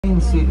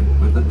remain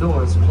seated with the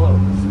doors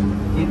closed,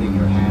 keeping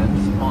your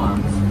hands,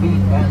 arms, feet,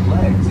 and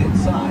legs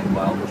inside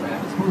while the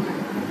tram is moving.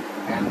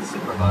 And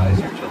supervise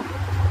your children.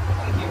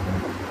 Thank you.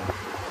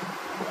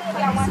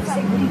 Para su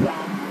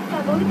seguridad,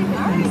 favor de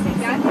permanecer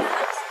sentados con las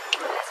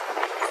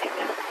puertas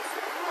cerradas,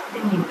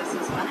 manteniendo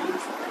sus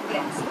manos,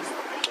 brazos,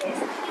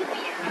 pies y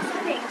piernas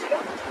adentro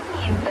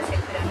mientras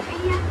el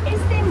tranvía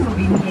esté en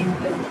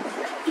movimiento.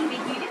 Y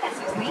vigilen a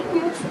sus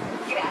niños.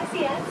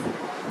 Gracias.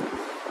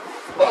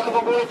 Welcome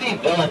aboard the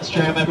Villains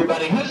Tram,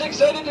 everybody. Who's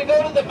excited to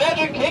go to the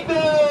Magic Kingdom?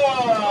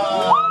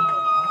 Awesome.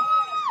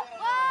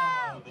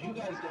 You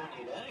guys don't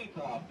need any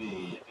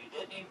coffee. If you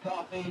did need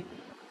coffee,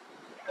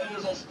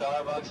 there's a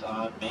Starbucks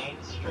on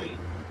Main Street.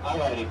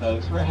 Alrighty,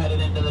 folks, we're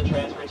headed into the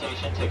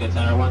Transportation Ticket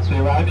Center. Once we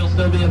arrive, you'll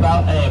still be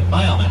about a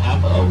mile and a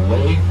half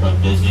away from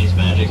Disney's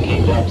Magic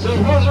Kingdom. So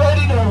who's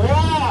ready to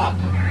rock?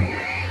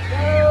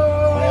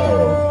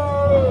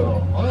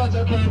 Well, that's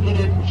okay if you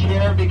didn't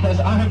cheer, because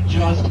I'm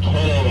just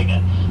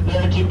kidding. There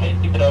are two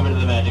ways to get over to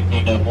the Magic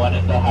Kingdom. One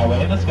is the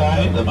highway in the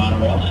sky, the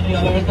monorail, and the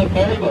other is the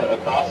ferry boat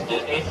across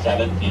Disney's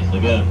Seven Seas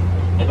Lagoon.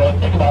 They both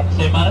take about the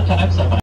same amount of time,